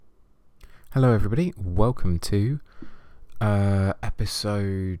Hello everybody, welcome to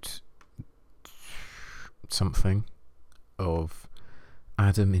episode something of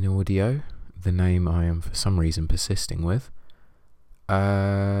Adam in Audio, the name I am for some reason persisting with.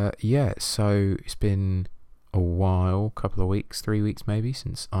 So it's been a while, couple of weeks, 3 weeks maybe,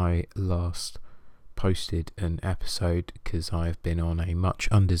 since I last posted an episode because I've been on a much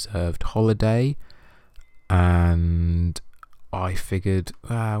undeserved holiday and I figured,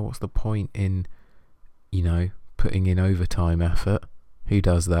 what's the point in, putting in overtime effort? Who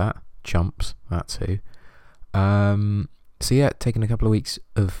does that? Chumps, that's who. Taking a couple of weeks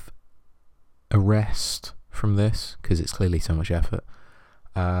of a rest from this, because it's clearly so much effort.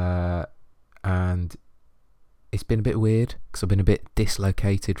 And it's been a bit weird, because I've been a bit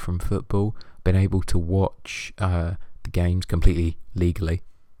dislocated from football. Been able to watch the games completely legally,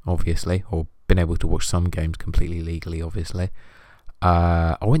 obviously, or been able to watch some games completely legally, obviously.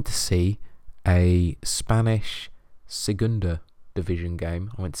 I went to see a Spanish Segunda Division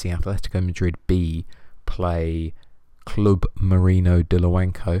game. I went to see Atletico Madrid B play Club Marino de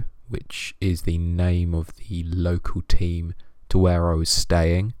Loenco, which is the name of the local team to where I was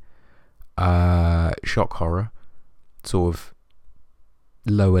staying. Shock horror, sort of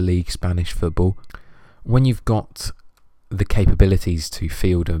lower league Spanish football. When you've got the capabilities to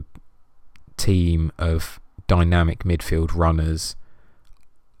field a team of dynamic midfield runners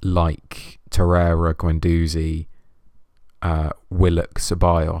like Torreira, Guendouzi, Willock,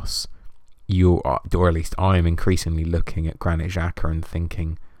 Ceballos, or at least I am increasingly looking at Granit Xhaka and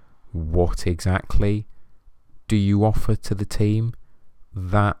thinking, what exactly do you offer to the team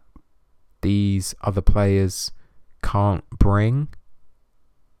that these other players can't bring?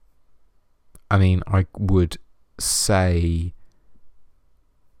 I mean, I would say,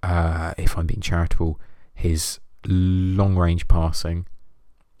 if I'm being charitable, his long-range passing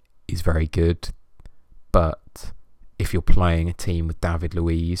is very good, but if you're playing a team with David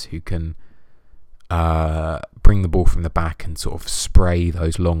Luiz who can bring the ball from the back and sort of spray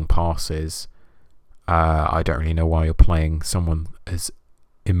those long passes, I don't really know why you're playing someone as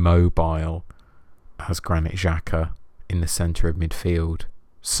immobile as Granit Xhaka in the centre of midfield.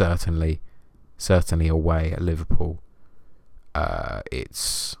 Certainly away at Liverpool.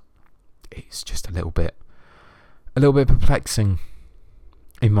 It's just a little bit perplexing,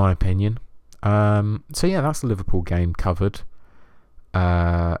 in my opinion. That's the Liverpool game covered.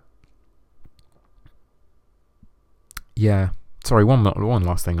 Sorry, one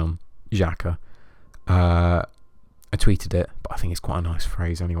last thing on Xhaka. I tweeted it, but I think it's quite a nice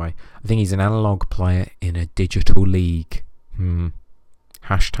phrase anyway. I think he's an analog player in a digital league.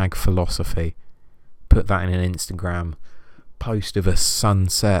 Hashtag philosophy. Put that in an Instagram post of a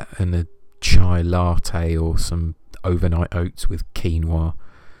sunset and a chai latte or some overnight oats with quinoa,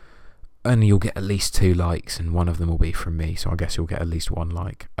 and you'll get at least 2 likes, and one of them will be from me, so I guess you'll get at least 1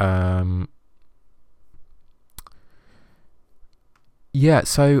 like. I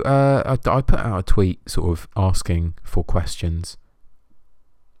put out a tweet sort of asking for questions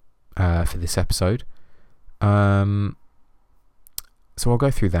for this episode. So I'll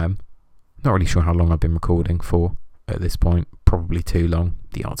go through them. Not really sure how long I've been recording for at this point. Probably too long.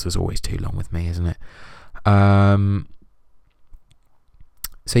 The answer's always too long with me, isn't it? I'll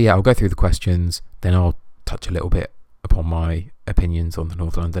go through the questions, then I'll touch a little bit upon my opinions on the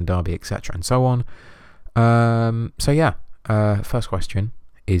North London derby, etc. and so on. First question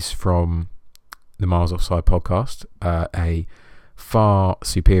is from the Miles Offside podcast, a far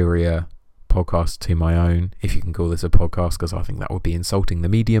superior podcast to my own, if you can call this a podcast, because I think that would be insulting the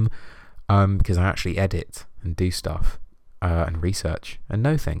medium, because I actually edit and do stuff and research and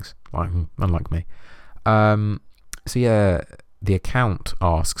know things, unlike me. The account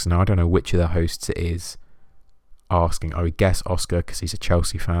asks, now I don't know which of the hosts it is asking, I would guess Oscar because he's a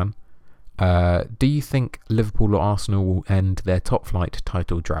Chelsea fan. Do you think Liverpool or Arsenal will end their top flight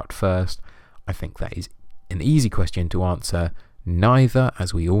title drought first? I think that is an easy question to answer. Neither,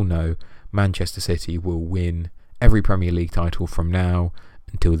 as we all know. Manchester City will win every Premier League title from now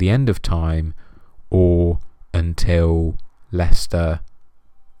until the end of time, or until Leicester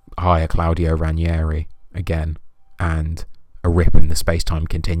hire Claudio Ranieri again and a rip in the space-time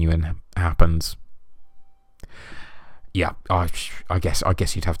continuum happens. Yeah, I guess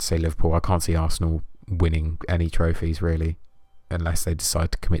you'd have to say Liverpool. I can't see Arsenal winning any trophies really, unless they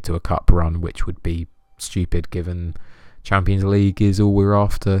decide to commit to a cup run, which would be stupid given Champions League is all we're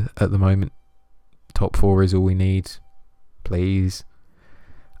after at the moment. Top 4 is all we need, please.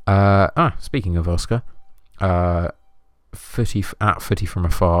 Speaking of Oscar, Footy from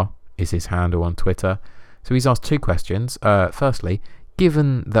Afar is his handle on Twitter. So he's asked 2 questions. Firstly,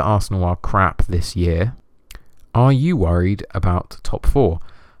 given that Arsenal are crap this year, are you worried about top 4?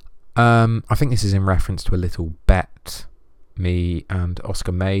 I think this is in reference to a little bet me and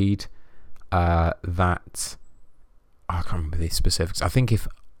Oscar made that I can't remember the specifics. I think if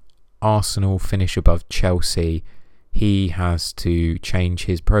Arsenal finish above Chelsea, he has to change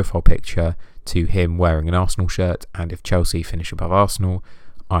his profile picture to him wearing an Arsenal shirt, and if Chelsea finish above Arsenal,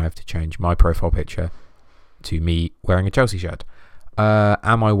 I have to change my profile picture to me wearing a Chelsea shirt.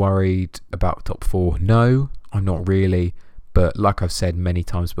 Am I worried about top 4? No, I'm not really, but like I've said many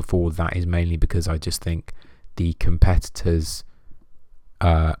times before, that is mainly because I just think the competitors,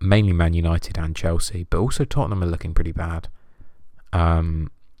 mainly Man United and Chelsea, but also Tottenham, are looking pretty bad.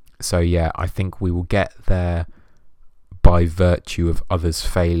 So yeah, I think we will get there by virtue of others'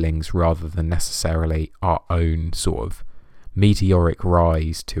 failings rather than necessarily our own sort of meteoric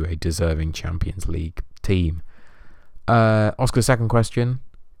rise to a deserving Champions League team. Oscar's second question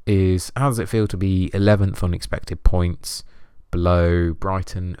is, how does it feel to be 11th on expected points, below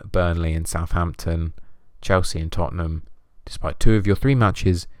Brighton, Burnley and Southampton, Chelsea and Tottenham, despite 2 of your 3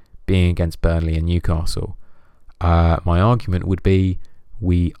 matches being against Burnley and Newcastle? My argument would be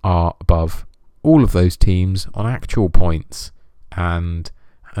we are above all of those teams on actual points, and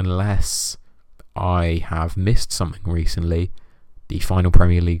unless I have missed something recently, the final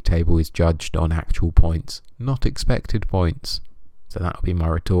Premier League table is judged on actual points, not expected points. So that would be my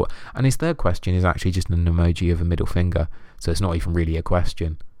retort. And his third question is actually just an emoji of a middle finger, so it's not even really a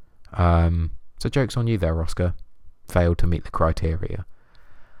question. So joke's on you there, Oscar. Failed to meet the criteria.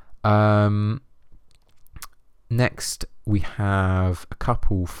 Next, we have a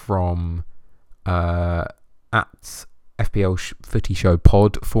couple from at FPL Footy Show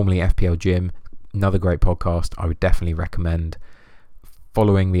Pod, formerly FPL Gym. Another great podcast. I would definitely recommend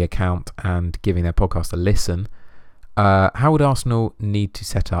following the account and giving their podcast a listen. How would Arsenal need to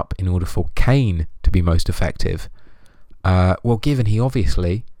set up in order for Kane to be most effective? Well, given he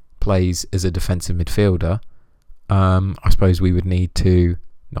obviously plays as a defensive midfielder, I suppose we would need to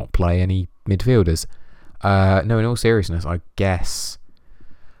not play any midfielders. No, in all seriousness, I guess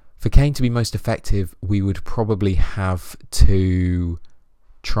for Kane to be most effective, we would probably have to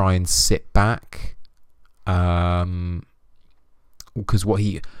try and sit back, because what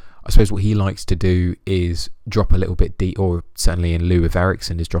he likes to do is drop a little bit deep, or certainly in lieu of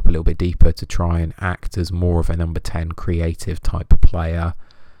Eriksen, is drop a little bit deeper to try and act as more of a number 10 creative type of player,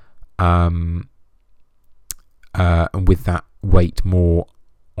 and with that weight more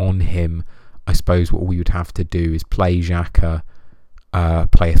on him, I suppose what we would have to do is play Xhaka,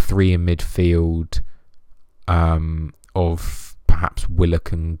 play a 3 in midfield of perhaps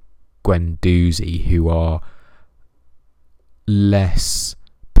Willock and Guendouzi, who are less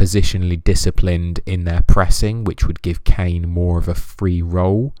positionally disciplined in their pressing, which would give Kane more of a free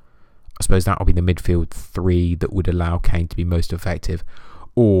role. I suppose that would be the midfield 3 that would allow Kane to be most effective.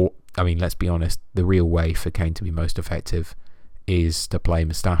 Or, I mean, let's be honest, the real way for Kane to be most effective is to play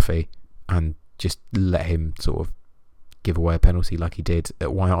Mustafi and just let him sort of give away a penalty like he did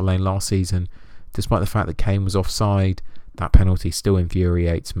at White Hart Lane last season. Despite the fact that Kane was offside, that penalty still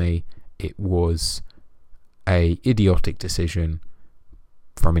infuriates me. It was a idiotic decision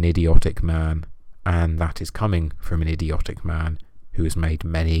from an idiotic man, and that is coming from an idiotic man who has made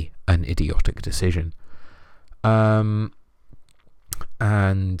many an idiotic decision. And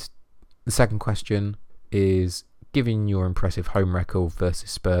the second question is, given your impressive home record versus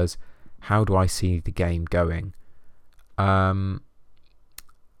Spurs, how do I see the game going? How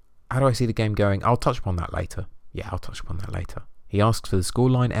do I see the game going? I'll touch upon that later. He asks for the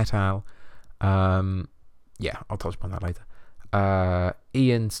scoreline et al. I'll touch upon that later.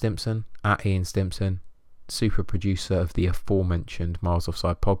 Ian Stimpson, at Ian Stimpson, super producer of the aforementioned Miles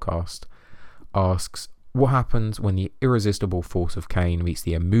Offside podcast, asks, what happens when the irresistible force of Kane meets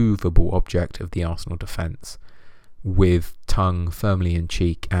the immovable object of the Arsenal defence? With tongue firmly in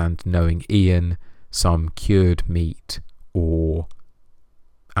cheek and, knowing Ian, some cured meat or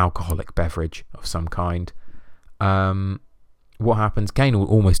alcoholic beverage of some kind. What happens? Kane will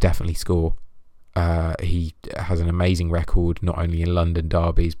almost definitely score. He has an amazing record, not only in London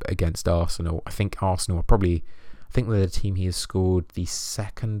derbies but against Arsenal. I think Arsenal are probably, they're the team he has scored the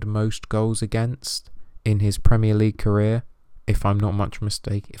second most goals against in his Premier League career, if I'm not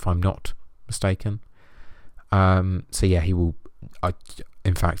mistaken. So yeah, he will.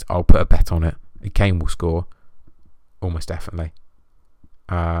 In fact, I'll put a bet on it. Kane will score, almost definitely.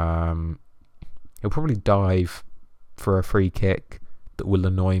 He'll probably dive for a free kick that will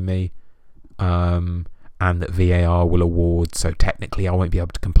annoy me, and that VAR will award. So technically, I won't be able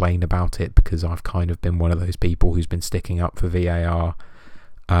to complain about it because I've kind of been one of those people who's been sticking up for VAR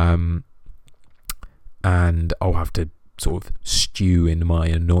and I'll have to sort of stew in my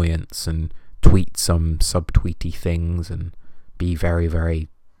annoyance and tweet some subtweety things and be very, very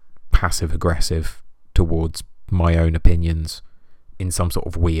passive aggressive towards my own opinions in some sort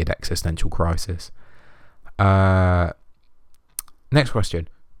of weird existential crisis. Next question.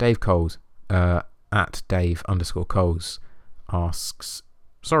 Dave Coles, at Dave_Coles, asks,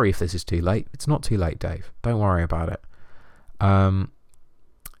 sorry if this is too late. It's not too late, Dave. Don't worry about it.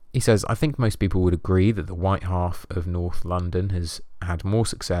 He says, I think most people would agree that the white half of North London has had more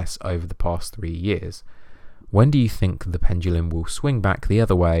success over the past 3 years. When do you think the pendulum will swing back the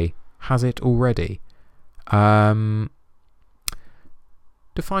other way? Has it already?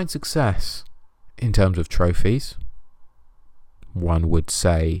 Define success in terms of trophies. One would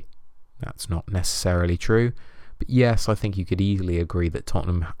say that's not necessarily true. But yes, I think you could easily agree that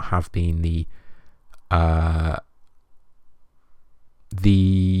Tottenham have been I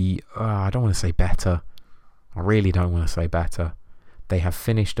don't want to say better. I really don't want to say better. They have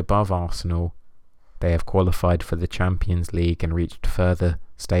finished above Arsenal. They have qualified for the Champions League and reached further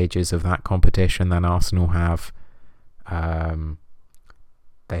stages of that competition than Arsenal have.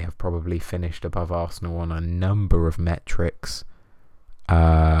 They have probably finished above Arsenal on a number of metrics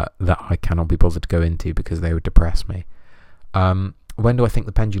that I cannot be bothered to go into because they would depress me. When do I think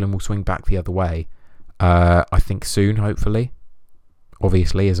the pendulum will swing back the other way? I think soon, hopefully.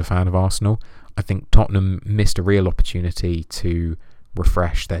 Obviously, as a fan of Arsenal, I think Tottenham missed a real opportunity to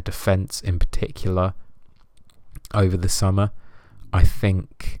refresh their defence in particular over the summer. I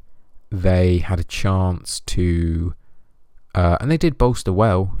think they had a chance to, and they did bolster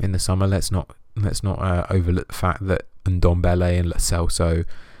well in the summer. Let's not overlook the fact that Ndombele and Lo Celso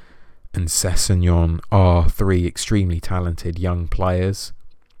and Sessegnon are 3 extremely talented young players.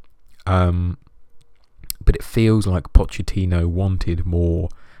 But it feels like Pochettino wanted more,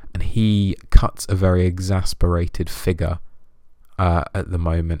 and he cuts a very exasperated figure at the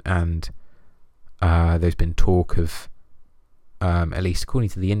moment. And there's been talk of, at least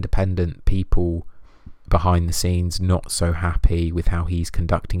according to the independent people behind the scenes, not so happy with how he's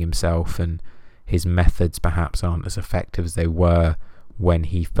conducting himself, and his methods perhaps aren't as effective as they were when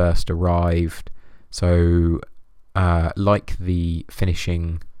he first arrived. So, like the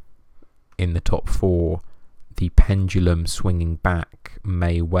finishing in the top 4, the pendulum swinging back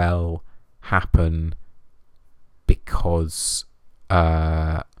may well happen because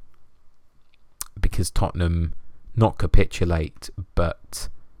Tottenham not capitulate but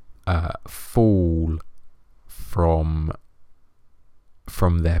fall from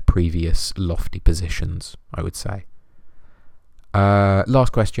their previous lofty positions, I would say.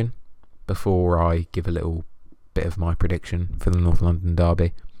 Last question before I give a little bit of my prediction for the North London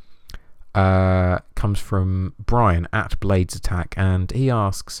derby. Comes from Brian at Blades Attack, and he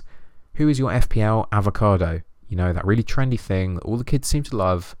asks, who is your FPL avocado? You know, that really trendy thing that all the kids seem to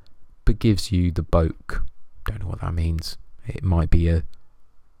love but gives you the boke. Don't know what that means. It might be a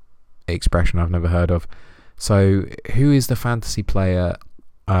expression I've never heard of. So who is the fantasy player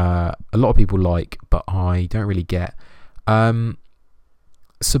a lot of people like but I don't really get? Ceballos,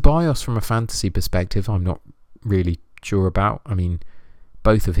 from a fantasy perspective, I'm not really sure about. I mean,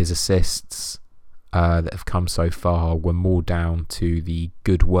 both of his assists that have come so far were more down to the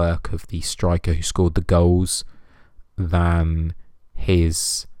good work of the striker who scored the goals than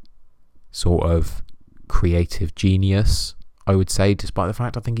his sort of creative genius, I would say, despite the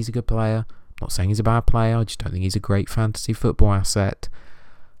fact I think he's a good player. I'm not saying he's a bad player, I just don't think he's a great fantasy football asset.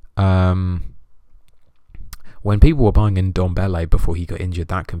 When people were buying Ndombele before he got injured,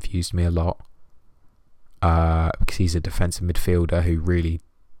 that confused me a lot. Because he's a defensive midfielder who really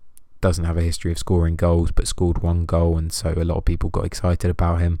doesn't have a history of scoring goals, but scored 1 goal, and so a lot of people got excited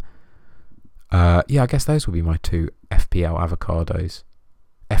about him. I guess those would be my 2 FPL avocados.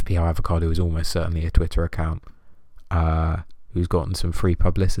 FPL Avocado is almost certainly a Twitter account who's gotten some free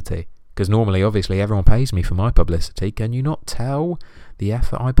publicity. Because normally, obviously, everyone pays me for my publicity. Can you not tell the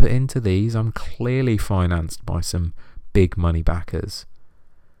effort I put into these? I'm clearly financed by some big money backers.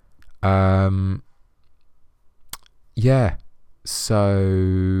 So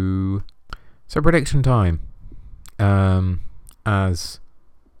prediction time. As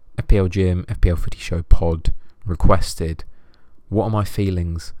FPL Gym, FPL Footy Show Pod requested, what are my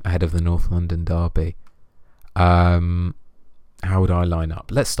feelings ahead of the North London derby? How would I line up?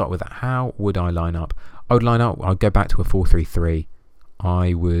 Let's start with that. How would I line up? I'd go back to a 4-3-3.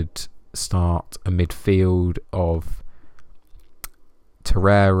 I would start a midfield of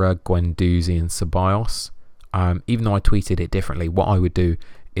Torreira, Guendouzi and Ceballos. Even though I tweeted it differently, what I would do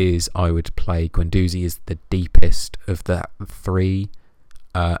is I would play Guendouzi as the deepest of the 3,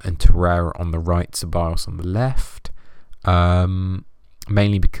 and Torreira on the right, Ceballos on the left.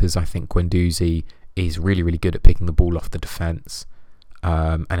 Mainly because I think Guendouzi is really, really good at picking the ball off the defence,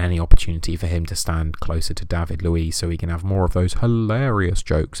 and any opportunity for him to stand closer to David Luiz so he can have more of those hilarious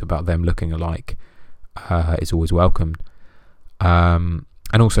jokes about them looking alike is always welcomed. And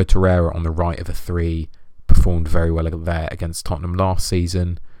also Torreira on the right of a three performed very well there against Tottenham last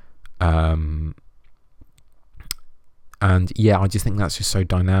season. And yeah, I just think that's just so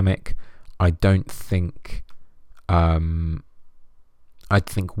dynamic. I think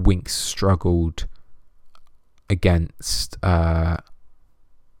Winks struggled against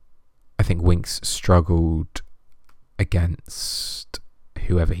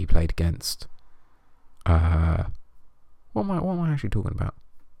whoever he played against. What am I actually talking about?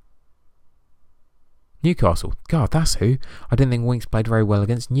 Newcastle. God, that's who. I didn't think Winks played very well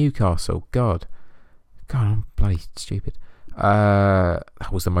against Newcastle. God, I'm bloody stupid.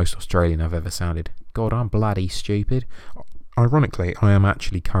 That was the most Australian I've ever sounded. God, I'm bloody stupid. Ironically, I am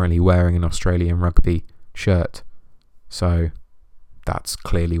actually currently wearing an Australian rugby shirt, so that's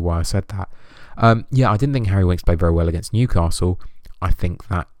clearly why I said that. Yeah, I didn't think Harry Winks played very well against Newcastle. I think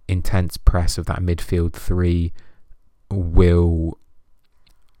that intense press of that midfield three will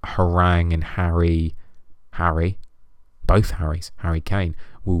harangue and Harry Kane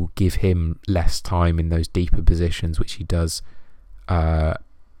will give him less time in those deeper positions, which he does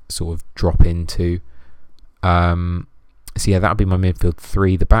sort of drop into. So yeah, that'll be my midfield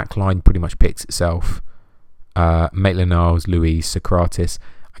three. The back line pretty much picks itself. Maitland-Niles, Luiz, Socrates.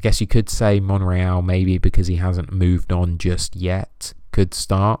 I guess you could say Monreal maybe because he hasn't moved on just yet could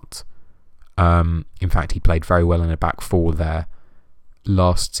start. In fact, he played very well in a back four there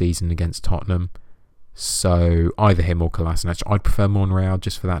last season against Tottenham. So either him or Kolasinac. I'd prefer Monreal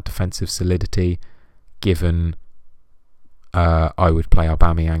just for that defensive solidity, given I would play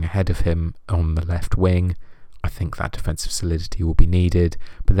Aubameyang ahead of him on the left wing. I think that defensive solidity will be needed.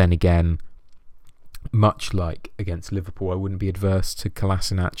 But then again, much like against Liverpool, I wouldn't be adverse to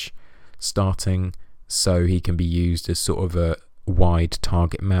Kolasinac starting, so he can be used as sort of a wide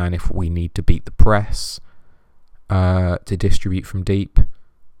target man if we need to beat the press, to distribute from deep.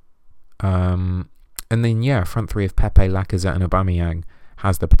 And then, yeah, front three of Pepe, Lacazette and Aubameyang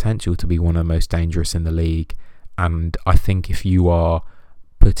has the potential to be one of the most dangerous in the league. And I think if you are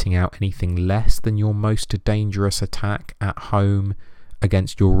putting out anything less than your most dangerous attack at home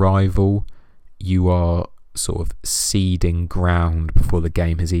against your rival, you are sort of ceding ground before the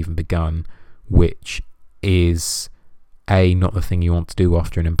game has even begun, which is not the thing you want to do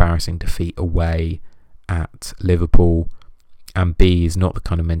after an embarrassing defeat away at Liverpool, and B, is not the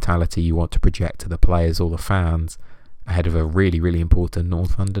kind of mentality you want to project to the players or the fans ahead of a really, really important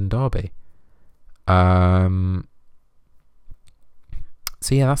North London derby. So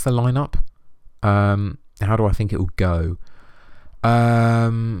yeah, that's the lineup. How do I think it will go?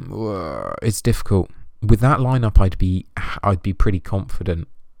 It's difficult. With that lineup, I'd be pretty confident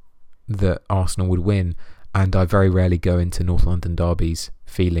that Arsenal would win, and I very rarely go into North London derbies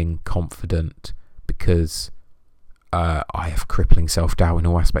feeling confident because I have crippling self-doubt in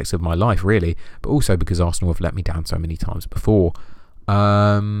all aspects of my life, really, but also because Arsenal have let me down so many times before.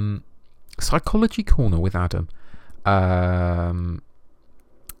 Psychology corner with Adam.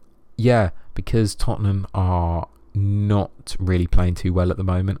 Yeah, because Tottenham are not really playing too well at the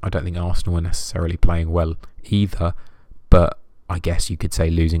moment. I don't think Arsenal are necessarily playing well either, but I guess you could say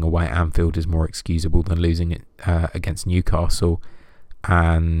losing away at Anfield is more excusable than losing it against Newcastle,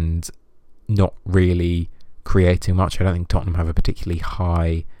 and not really creating much. I don't think Tottenham have a particularly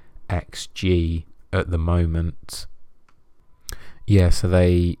high XG at the moment. Yeah, so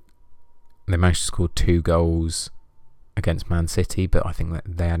they managed to score 2 goals against Man City, but I think that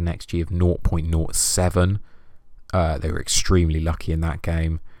they had an XG of 0.07. They were extremely lucky in that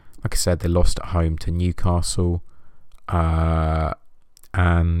game. Like I said, they lost at home to Newcastle,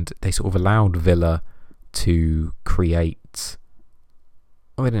 and they sort of allowed Villa to create...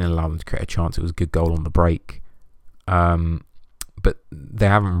 Well, they didn't allow them to create a chance. It was a good goal on the break. But they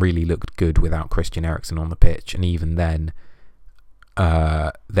haven't really looked good without Christian Eriksen on the pitch, and even then,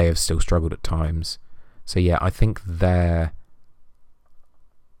 they have still struggled at times. So yeah, I think their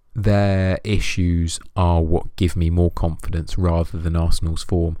issues are what give me more confidence rather than Arsenal's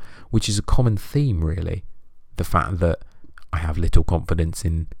form, which is a common theme, really. The fact that I have little confidence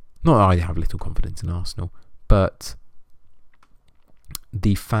in... Not that I have little confidence in Arsenal, but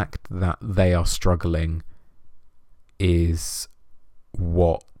the fact that they are struggling is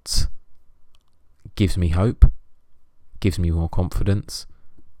what gives me hope, gives me more confidence.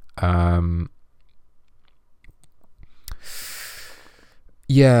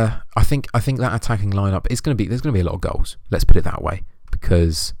 Yeah, I think that attacking lineup is going to be, there's going to be a lot of goals. Let's put it that way,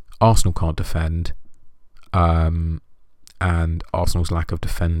 because Arsenal can't defend, and Arsenal's lack of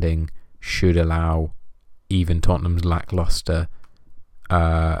defending should allow even Tottenham's lacklustre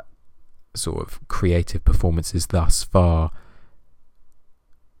sort of creative performances thus far.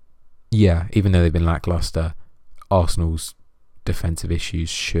 Yeah, even though they've been lacklustre, Arsenal's defensive issues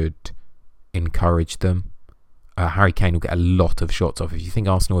should encourage them. Harry Kane will get a lot of shots off. If you think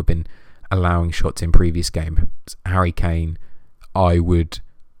Arsenal have been allowing shots in previous games, Harry Kane,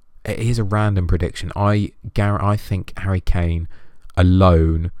 here's a random prediction. I think Harry Kane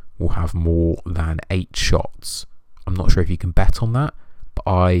alone will have more than 8 shots. I'm not sure if you can bet on that, but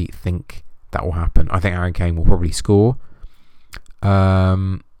I think that will happen. I think Harry Kane will probably score.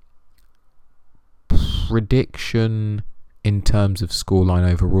 Prediction in terms of scoreline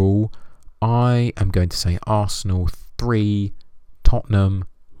overall, I am going to say Arsenal 3, Tottenham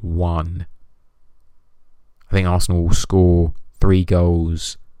 1. I think Arsenal will score 3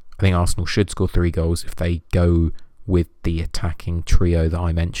 goals. I think Arsenal should score 3 goals if they go with the attacking trio that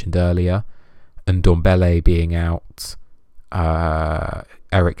I mentioned earlier. And Ndombele being out,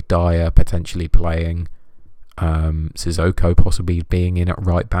 Eric Dyer potentially playing, Sissoko possibly being in at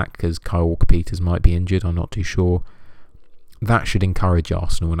right back because Kyle Walker-Peters might be injured, I'm not too sure. That should encourage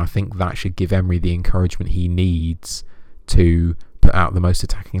Arsenal, and I think that should give Emery the encouragement he needs to put out the most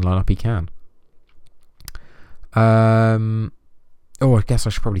attacking lineup he can. I guess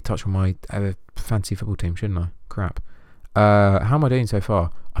I should probably touch on my fantasy football team, shouldn't I? Crap. How am I doing so far?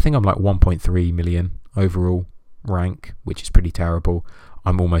 I think I'm like 1.3 million overall rank, which is pretty terrible.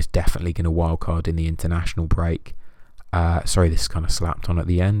 I'm almost definitely going to wildcard in the international break. Sorry, this kind of slapped on at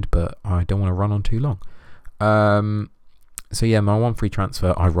the end, but I don't want to run on too long. So yeah, my one free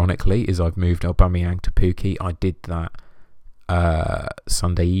transfer, ironically, is I've moved Aubameyang to Pukki. I did that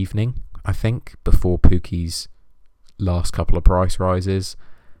Sunday evening, I think, before Pukki's last couple of price rises.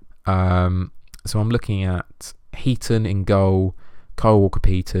 So I'm looking at Heaton in goal, Kyle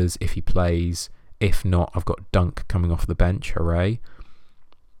Walker-Peters if he plays. If not, I've got Dunk coming off the bench, hooray.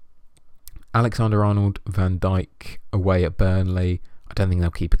 Alexander-Arnold, Van Dijk away at Burnley. I don't think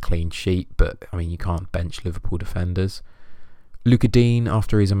they'll keep a clean sheet, but I mean, you can't bench Liverpool defenders. Luca Dean,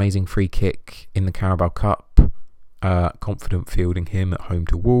 after his amazing free kick in the Carabao Cup, confident fielding him at home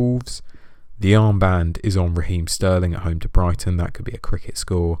to Wolves. The armband is on Raheem Sterling at home to Brighton. That could be a cricket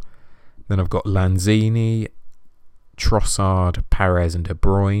score. Then I've got Lanzini, Trossard, Perez and De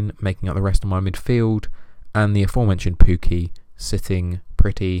Bruyne making up the rest of my midfield. And the aforementioned Pukki sitting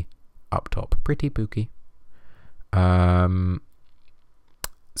pretty up top. Pretty Pukki.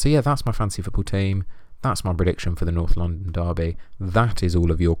 So yeah, that's my fantasy football team. That's my prediction for the North London derby. That is all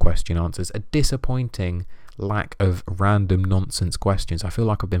of your question answers. A disappointing lack of random nonsense questions. I feel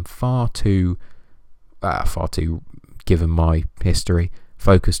like I've been far too, given my history,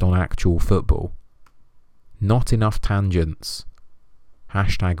 focused on actual football. Not enough tangents.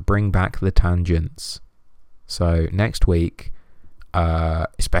 Hashtag bring back the tangents. So next week,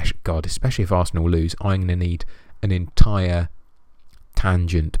 especially if Arsenal lose, I'm going to need an entire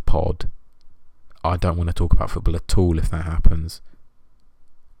tangent pod. I don't want to talk about football at all if that happens.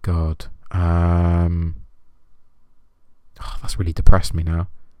 God. That's really depressed me now.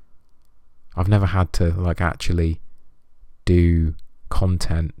 I've never had to actually do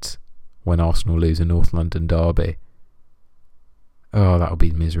content when Arsenal lose a North London derby. Oh, that'll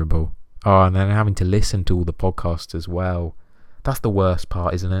be miserable. Oh, and then having to listen to all the podcasts as well. That's the worst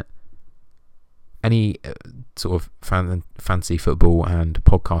part, isn't it? Any sort of fancy football and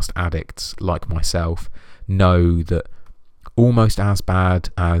podcast addicts like myself know that almost as bad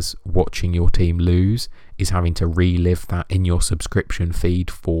as watching your team lose is having to relive that in your subscription feed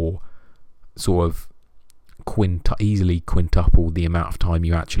for sort of easily quintuple the amount of time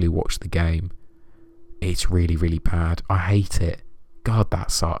you actually watch the game. It's really, really bad. I hate it. God, that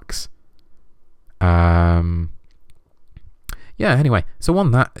sucks. Yeah, anyway, so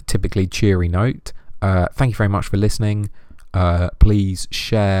on that typically cheery note, thank you very much for listening. Please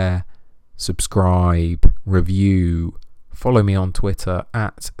share, subscribe, review, follow me on Twitter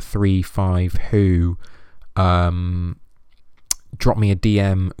at 35who. Drop me a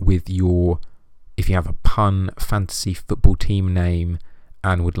DM with if you have a pun fantasy football team name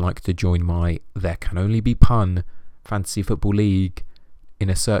and would like to join my There Can Only Be Pun Fantasy Football League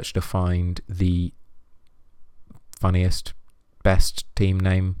in a search to find the funniest, best team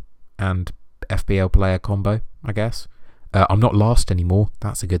name and FPL player combo, I guess. I'm not last anymore.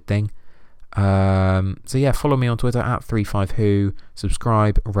 That's a good thing. So yeah, follow me on Twitter at 35who.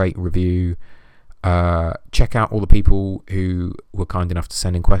 Subscribe, rate, review. Check out all the people who were kind enough to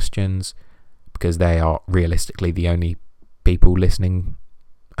send in questions, because they are realistically the only people listening.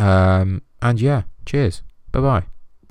 And yeah, cheers. Bye bye.